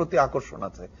গ্ল্যামারের প্রতি আকর্ষণ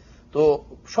আছে। তো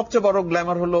সবচেয়ে বড়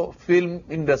গ্ল্যামার হলো ফিল্ম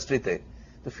ইন্ডাস্ট্রিতে।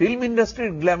 তো ফিল্ম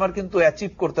ইন্ডাস্ট্রির গ্ল্যামার কিন্তু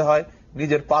অ্যাচিভ করতে হয়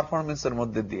নিজের পারফরমেন্সের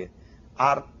মধ্যে দিয়ে।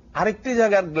 আর আরেকটি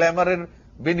জায়গার গ্ল্যামারের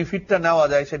বেনিফিটটা নেওয়া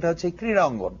যায়, সেটা হচ্ছে ক্রীড়া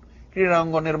অঙ্গন, ক্রীড়া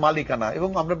অঙ্গনের মালিকানা। এবং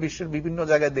আমরা বিশ্বের বিভিন্ন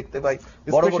জায়গায় দেখতে পাই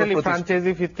বড় বড়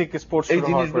ফ্র্যাঞ্চাইজি ভিত্তিক স্পোর্টস এই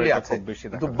জিনিসগুলি আছে।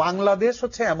 কিন্তু বাংলাদেশ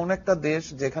হচ্ছে এমন একটা দেশ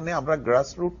যেখানে আমরা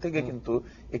গ্রাসরুট থেকে কিন্তু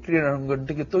এই ক্রীড়া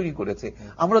অঙ্গনটিকে তৈরি করেছে।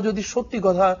 আমরা যদি সত্যি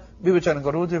কথা বিবেচনা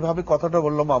করবো, যেভাবে কথাটা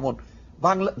বললো মামুন,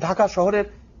 ঢাকা শহরের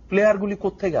প্লেয়ারগুলি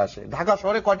কোত্থেকে আসে? ঢাকা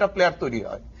শহরে কয়টা প্লেয়ার তৈরি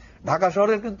হয়? ঢাকা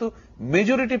শহরের কিন্তু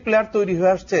মেজরিটি প্লেয়ার তৈরি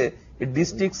হয়ে আসছে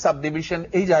ডিস্ট্রিক্ট, সাব ডিভিশন,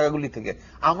 এই জায়গাগুলি থেকে।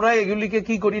 আমরা এগুলিকে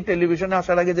কি করি, টেলিভিশনে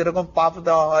আসার আগে যেরকম পাফ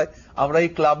দেওয়া হয়, আমরা এই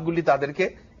ক্লাবগুলি তাদেরকে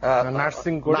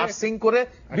নার্সিং করে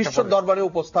বিশ্ব দরবারে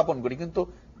উপস্থাপন করি। কিন্তু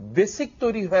বেসিক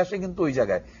তৈরি হয়ে আসে কিন্তু ওই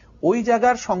জায়গায়। ওই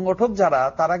জায়গার সংগঠক যারা,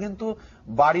 তারা কিন্তু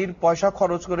বাড়ির পয়সা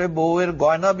খরচ করে, বউয়ের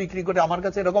গয়না বিক্রি করে, আমার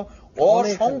কাছে এরকম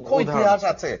অসংখ্য ইতিহাস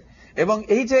আছে। এবং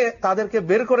এই যে তাদেরকে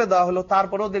বের করে দেওয়া হলো,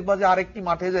 তারপরেও দেখবা যে আরেকটি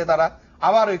মাঠে যে তারা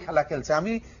আবার ওই খেলা খেলছে।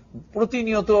 আমি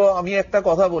প্রতিনিয়ত আমি একটা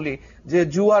কথা বলি যে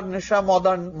জুয়ার নেশা,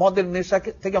 মদের নেশা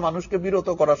থেকে মানুষকে বিরত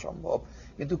করা সম্ভব,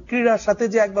 কিন্তু ক্রীড়ার সাথে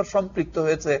যে একবার সম্পৃক্ত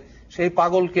হয়েছে সেই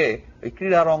পাগলকে ওই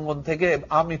ক্রীড়ার অঙ্গন থেকে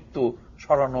আমৃত্যু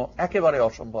সরানো একেবারে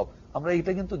অসম্ভব। আমরা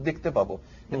এটা কিন্তু দেখতে পাবো।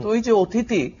 কিন্তু ওই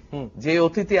যে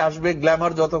অতিথি আসবে,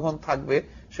 গ্ল্যামার যতক্ষণ থাকবে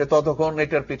সে ততক্ষণ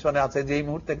এটার পিছনে আছে। যেই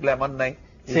মুহূর্তে গ্ল্যামার নাই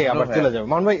সে আবার চলে যাবে।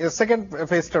 মামুন ভাই, সেকেন্ড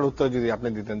ফেজটার উত্তর যদি আপনি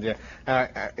দিতেন, যে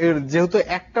যেহেতু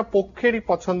একটা পক্ষেরই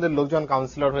পছন্দের লোকজন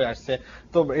কাউন্সিলর হয়ে আসছে,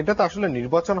 তো এটা তো আসলে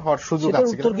নির্বাচন হওয়ার সুযোগ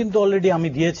আছে। উত্তর কিন্তু অলরেডি আমি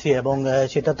দিয়েছি, এবং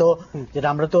সেটা তো যেটা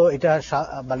আমরা তো এটা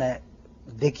মানে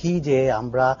দেখি যে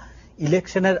আমরা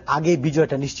ইলেকশনের আগে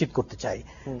বিজয়টা নিশ্চিত করতে চাই,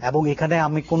 এবং এখানে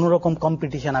আমি কোন রকম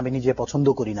কম্পিটিশন আমি নিজে পছন্দ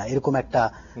করি না, এরকম একটা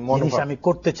জিনিস আমি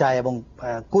করতে চাই এবং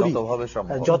করি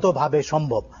যতভাবে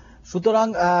সম্ভব। সুতরাং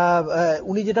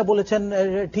উনি যেটা বলেছেন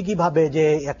ঠিকই ভাবে যে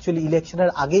অ্যাকচুয়ালি ইলেকশনের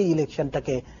আগেই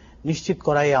ইলেকশনটাকে নিশ্চিত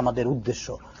করাই আমাদের উদ্দেশ্য।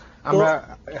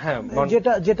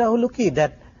 যেটা হলো কি,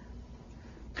 দ্যাট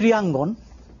ক্রিয়াঙ্গন,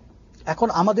 এখন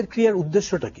আমাদের ক্রিয়ার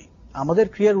উদ্দেশ্যটা কি? আমাদের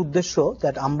ক্রিয়ার উদ্দেশ্য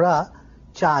দ্যাট আমরা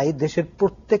চাই দেশের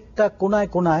প্রত্যেকটা কোনায়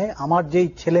কোনায় আমার যেই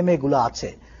ছেলে মেয়েগুলো আছে,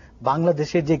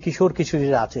 বাংলাদেশের যে কিশোর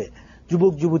কিশোরীরা আছে,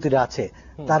 যুবক যুবতীরা আছে,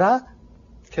 তারা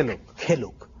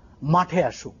খেলুক, মাঠে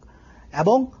আসুক।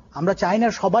 এবং আমরা চাই না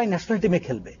সবাই ন্যাশনাল টিমে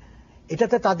খেলবে,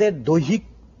 এটাতে তাদের দৈহিক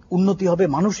উন্নতি হবে,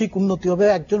 মানসিক উন্নতি হবে,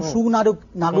 একজন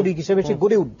সুনাগরিক হিসেবে সে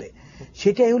গড়ে উঠবে।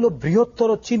 সেটাই হলো বৃহত্তর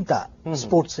চিন্তা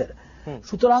স্পোর্টসের।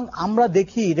 সুতরাং আমরা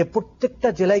দেখি যে প্রত্যেকটা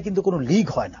জেলায় কিন্তু কোনো লিগ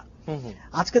হয় না।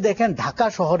 আজকে দেখেন ঢাকা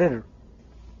শহরের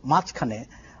মাঝখানে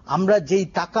আমরা যেই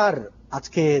টাকার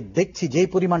আজকে দেখছি, যেই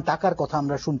পরিমাণ টাকার কথা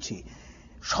আমরা শুনছি,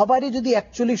 সবারই যদি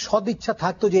অ্যাকচুয়ালি সদ ইচ্ছা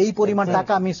থাকতো যে এই পরিমাণ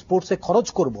টাকা আমি স্পোর্টসে খরচ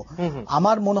করব,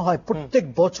 আমার মনে হয় প্রত্যেক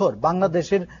বছর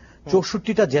বাংলাদেশের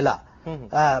 64টা জেলা,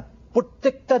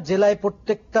 প্রত্যেকটা জেলায়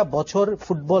প্রত্যেকটা বছর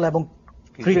ফুটবল এবং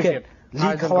ক্রিকেট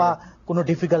লিগ হওয়া কোনো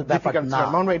ডিফিকাল্ট ব্যাপার না।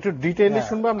 আমরা একটু ডিটেইলে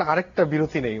শুনবো। আমরা আরেকটা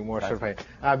বিরতি নেই মোয়াশার ভাই,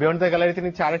 বিয়ন্ড দ্য গ্যালারিতে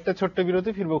নিচ্ছে আরেকটা ছোট্ট বিরতি,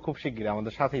 ফিরবো খুব শিগগিরই,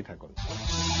 আমাদের সাথেই থাকুন।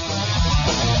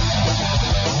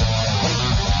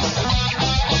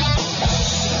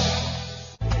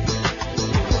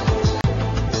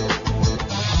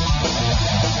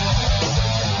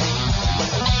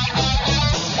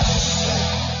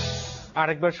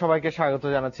 আরেকবার সবাইকে স্বাগত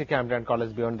জানাচ্ছি ক্যাম্ব্রিয়ান কলেজ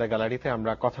বিয়ন্ড দ্য গ্যালারিতে।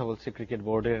 আমরা কথা বলছি ক্রিকেট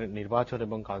বোর্ডের নির্বাচন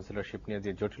এবং কাউন্সিলরশিপ নিয়ে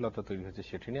যে জটিলতা তৈরি হয়েছে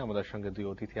সেটি নিয়ে। আমাদের সঙ্গে দুই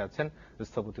অতিথি আছেন,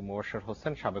 স্থপতি মোবাশ্বের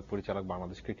হোসেন, সাবেক পরিচালক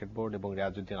বাংলাদেশ ক্রিকেট বোর্ড, এবং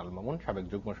রিয়াজুদ্দিন আল মামুন, সাবেক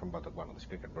যুগ্ম সম্পাদক বাংলাদেশ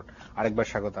ক্রিকেট বোর্ড। আরেকবার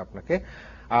স্বাগত আপনাকে।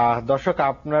 দর্শক,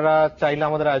 আপনারা চাইলে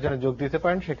আমাদের আয়োজনে যোগ দিতে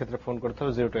পারেন, সেক্ষেত্রে ফোন করতে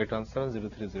হবে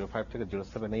 028170305 থেকে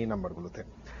 07 এই নাম্বারগুলোতে।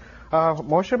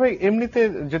 মহেশ্বর ভাই, এমনিতে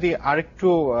যদি আরেকটু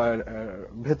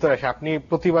ভেতরে আসে, আপনি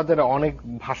প্রতিবাদের অনেক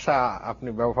ভাষা আপনি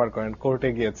ব্যবহার করেন, কোর্টে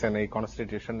গিয়েছেন এই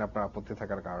কনস্টিটিউশনে আপনার আপত্তি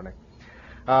থাকার কারণে।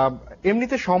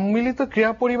 এমনিতে সম্মিলিত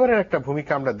ক্রীড়া পরিবারের একটা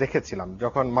ভূমিকা আমরা দেখেছিলাম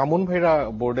যখন মামুন ভাইরা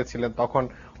বোর্ডে ছিলেন, তখন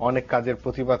অনেক কাজের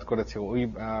প্রতিবাদ করেছে ওই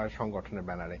সংগঠনের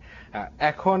ব্যানারে।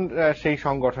 এখন সেই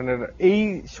সংগঠনের এই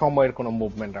সময়ের কোন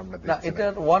মুভমেন্ট আমরা দেখি না।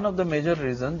 এটার one of the major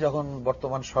reason, যখন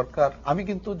বর্তমান সরকার, আমি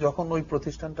কিন্তু যখন ওই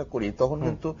প্রতিষ্ঠানটা করি তখন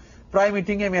কিন্তু প্রায়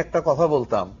মিটিং এ আমি একটা কথা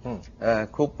বলতাম,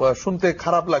 খুব শুনতে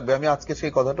খারাপ লাগবে, আমি আজকে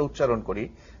সেই কথাটা উচ্চারণ করি,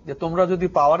 যে তোমরা যদি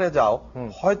পাওয়ারে যাও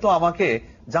হয়তো আমাকে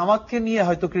জামাতকে নিয়ে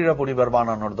হয়তো ক্রীড়া পরিবার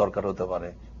বানানোর দরকার হতে পারে,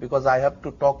 because I have to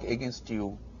talk against you.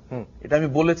 এটা আমি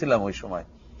বলেছিলাম ওই সময়।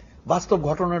 বাস্তব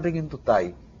ঘটনাটা কিন্তু তাই।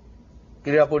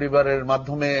 ক্রীড়া পরিবারের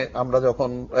মাধ্যমে আমরা যখন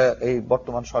এই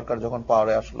বর্তমান সরকার যখন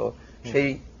পাওয়ারে আসলো, সেই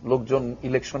লোকজন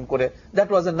ইলেকশন করে, that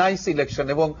was a nice election,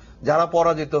 এবং যারা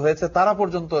পরাজিত হয়েছে তারা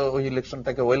পর্যন্ত ওই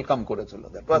ইলেকশনটাকে ওয়েলকাম করেছিল,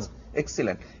 দ্যাট ওয়াজ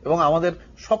এক্সিলেন্ট। এবং আমাদের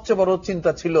সবচেয়ে বড়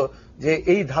চিন্তা ছিল যে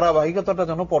এই ধারাবাহিকতাটা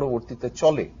যেন পরবর্তীতে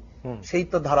চলে, সেই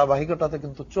তো ধারাবাহিকতাতে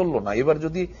কিন্তু চললো না। এবার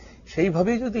যদি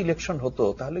সেইভাবেই যদি ইলেকশন হতো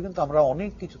তাহলে কিন্তু আমরা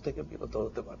অনেক কিছু থেকে বিরত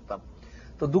হতে পারতাম।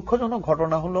 তো দুঃখজনক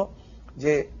ঘটনা হলো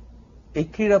যে এই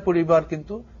ক্রীড়া পরিবার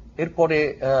কিন্তু এরপরে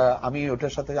আমি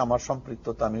ওটার সাথে আমার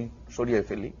সম্পৃক্ততা আমি সরিয়ে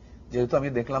ফেলি, যেহেতু আমি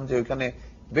দেখলাম যে ওইখানে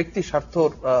ব্যক্তি স্বার্থর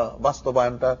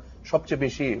বাস্তবায়নটা সবচেয়ে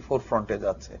বেশি ফোরফ্রন্টে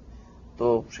যাচ্ছে। তো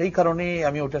সেই কারণেই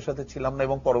আমি ওটার সাথে ছিলাম না,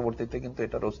 এবং পরবর্তীতে কিন্তু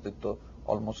এটার অস্তিত্ব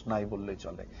অলমোস্ট নাই বললেই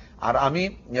চলে। আর আমি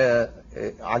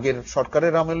আগের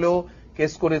সরকারের আমলেও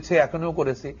কেস করেছি, এখনো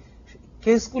করেছি।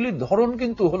 কেসগুলির ধরন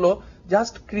কিন্তু হলো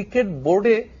জাস্ট ক্রিকেট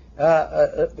বোর্ডে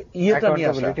ইয়েটা নিয়ে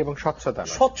আসা এবং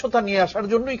স্বচ্ছতা নিয়ে আসার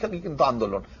জন্যই খালি কিন্তু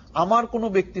আন্দোলন। আমার কোনো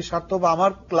ব্যক্তি স্বার্থ বা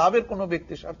আমার ক্লাবের কোনো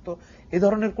ব্যক্তি স্বার্থ এ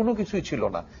ধরনের কোনো কিছুই ছিল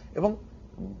না। এবং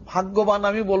ভাগ্যবান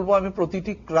আমি বলবো, আমি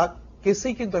প্রতিটি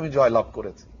কেসেই কিন্তু আমি জয়লাভ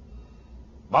করেছি,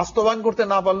 বাস্তবায়ন করতে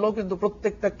না পারলেও কিন্তু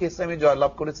প্রত্যেকটা কেসে আমি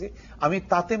জয়লাভ করেছি। আমি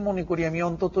তাতে মনে করি আমি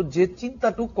অন্তত যে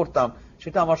চিন্তাটুক করতাম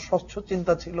সেটা আমার স্বচ্ছ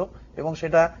চিন্তা ছিল, এবং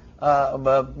সেটা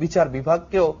বিচার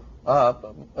বিভাগকেও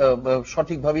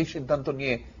সঠিকভাবেই সিদ্ধান্ত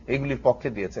নিয়ে এগুলির পক্ষে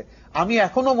দিয়েছে। আমি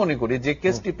এখনো মনে করি যে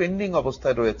কেসটি পেন্ডিং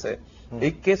অবস্থায় রয়েছে,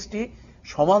 এই কেসটি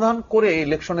সমাধান করে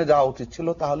ইলেকশনে যাওয়া উচিত ছিল,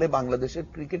 তাহলে বাংলাদেশের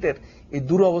ক্রিকেটের এই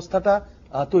দুরবস্থাটা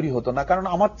তৈরি হতো না। কারণ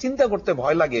আমার চিন্তা করতে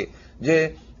ভয় লাগে যে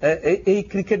এই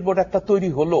ক্রিকেট বোর্ড একটা তৈরি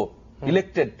হলো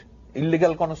ইলেক্টেড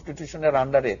ইলিগাল কনস্টিটিউশনের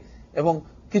আন্ডারে, এবং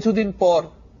কিছুদিন পর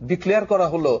ডিক্লেয়ার করা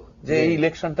হলো যে এই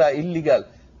ইলেকশনটা ইলিগাল।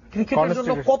 ক্রিকেটের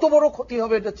জন্য কত বড় ক্ষতি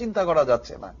হবে এটা চিন্তা করা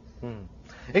যাচ্ছে না।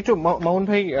 একটু মামুন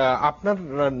ভাই, আপনার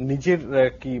নিজের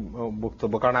কি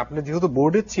বক্তব্য? কারণ আপনি যেহেতু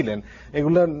বোর্ডে ছিলেন,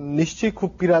 এগুলো নিশ্চয়ই খুব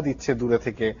পীড়া দিচ্ছে দূরে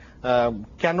থেকে।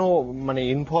 কেন মানে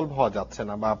ইনভলভ হওয়া যাচ্ছে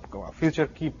না, বা ফিউচার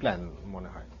কি প্ল্যান মনে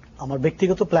হয়? আমার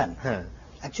ব্যক্তিগত প্ল্যান, হ্যাঁ,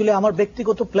 অ্যাকচুয়ালি আমার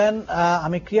ব্যক্তিগত প্ল্যান,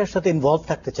 আমি ক্রিয়ার সাথে ইনভলভ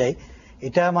থাকতে চাই।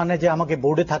 এটা মানে যে আমাকে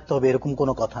বোর্ডে থাকতে হবে এরকম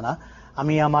কোনো কথা না।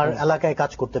 আমি আমার এলাকায়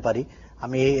কাজ করতে পারি,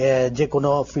 আমি যে কোনো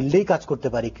ফিল্ডেই কাজ করতে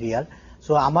পারি ক্রিয়ার।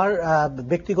 সো আমার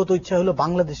ব্যক্তিগত ইচ্ছা হলো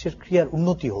বাংলাদেশের ক্রিয়ার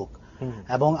উন্নতি হোক,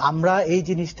 এবং আমরা এই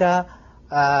জিনিসটা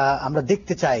আমরা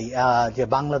দেখতে চাই যে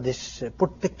বাংলাদেশ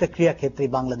প্রত্যেকটা ক্রিয়া ক্ষেত্রে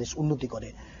বাংলাদেশ উন্নতি করে।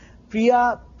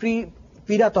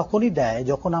 পীড়া তখনই দেয়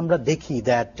যখন আমরা দেখি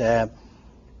দ্যাট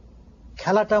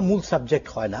খেলাটা মূল সাবজেক্ট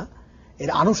হয় না,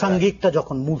 এর আনুষাঙ্গিকটা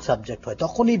যখন মূল সাবজেক্ট হয়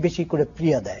তখনই বেশি করে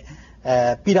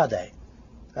পীড়া দেয়।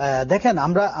 দেখেন,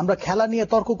 আমরা খেলা নিয়ে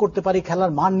তর্ক করতে পারি,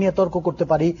 খেলার মান নিয়ে তর্ক করতে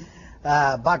পারি,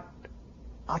 বাট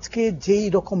আজকে যেই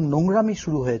রকম নোংরামি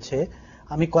শুরু হয়েছে,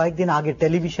 আমি কয়েকদিন আগে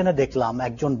টেলিভিশনে দেখলাম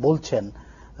একজন বলছেন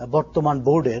বর্তমান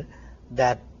বোর্ডের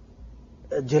দ্যাট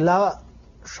জেলা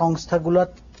সংস্থাগুলোর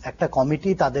একটা কমিটি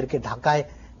তাদেরকে ঢাকায়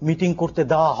মিটিং করতে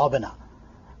দেওয়া হবে না।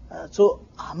 সো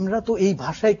আমরা তো এই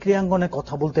ভাষায় ক্রীড়াঙ্গনে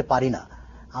কথা বলতে পারি না।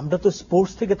 আমরা তো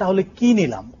স্পোর্টস থেকে তাহলে কি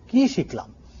নিলাম, কি শিখলাম?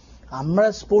 আমরা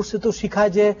স্পোর্টসে তো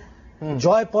শিখায় যে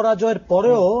জয় পরাজয়ের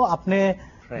পরেও আপনি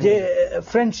যে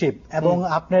ফ্রেন্ডশিপ, এবং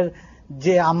আপনার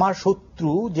যে আমার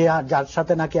শত্রু, যে যার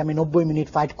সাথে নাকি আমি 90 মিনিট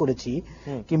ফাইট করেছি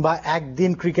কিংবা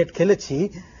একদিন ক্রিকেট খেলেছি,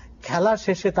 খেলা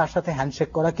শেষে তার সাথে হ্যান্ডশেক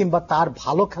করা, কিংবা তার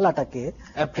ভালো খেলাটাকে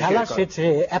খেলা শেষে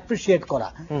অ্যাপ্রিসিয়েট করা,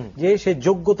 যে সে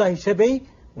যোগ্যতা হিসেবেই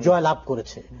জয় লাভ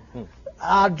করেছে।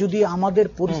 আর যদি আমাদের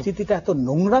পরিস্থিতিটা এত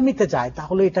নোংরামিতে যায়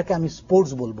তাহলে এটাকে আমি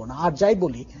স্পোর্টস বলবো না, আর যাই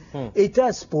বলি এটা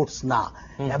স্পোর্টস না।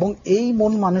 এবং এই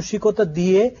মন মানসিকতা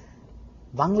দিয়ে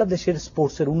বাংলাদেশের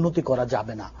স্পোর্টসের উন্নতি করা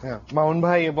যাবে না। মামুন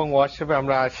ভাই এবং ওয়ার্কশপে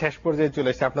আমরা শেষ পর্যায়ে চলে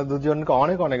এসেছি। আপনার দুজনকে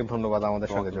অনেক অনেক ধন্যবাদ আমাদের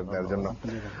সঙ্গে যোগ দেওয়ার জন্য।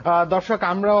 দর্শক,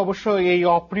 আমরা অবশ্য এই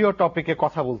অপ্রিয় টপিকে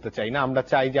কথা বলতে চাই না। আমরা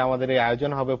চাই যে আমাদের এই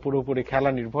আয়োজন হবে পুরোপুরি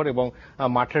খেলা নির্ভর, এবং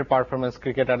মাঠের পারফরমেন্স,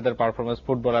 ক্রিকেটারদের পারফরমেন্স,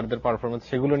 ফুটবলারদের পারফরমেন্স,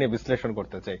 সেগুলো নিয়ে বিশ্লেষণ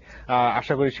করতে চাই।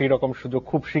 আশা করি সেই রকম সুযোগ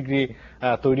খুব শীঘ্রই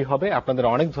তৈরি হবে। আপনাদের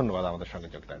অনেক ধন্যবাদ আমাদের সঙ্গে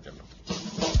যোগ দেওয়ার জন্য।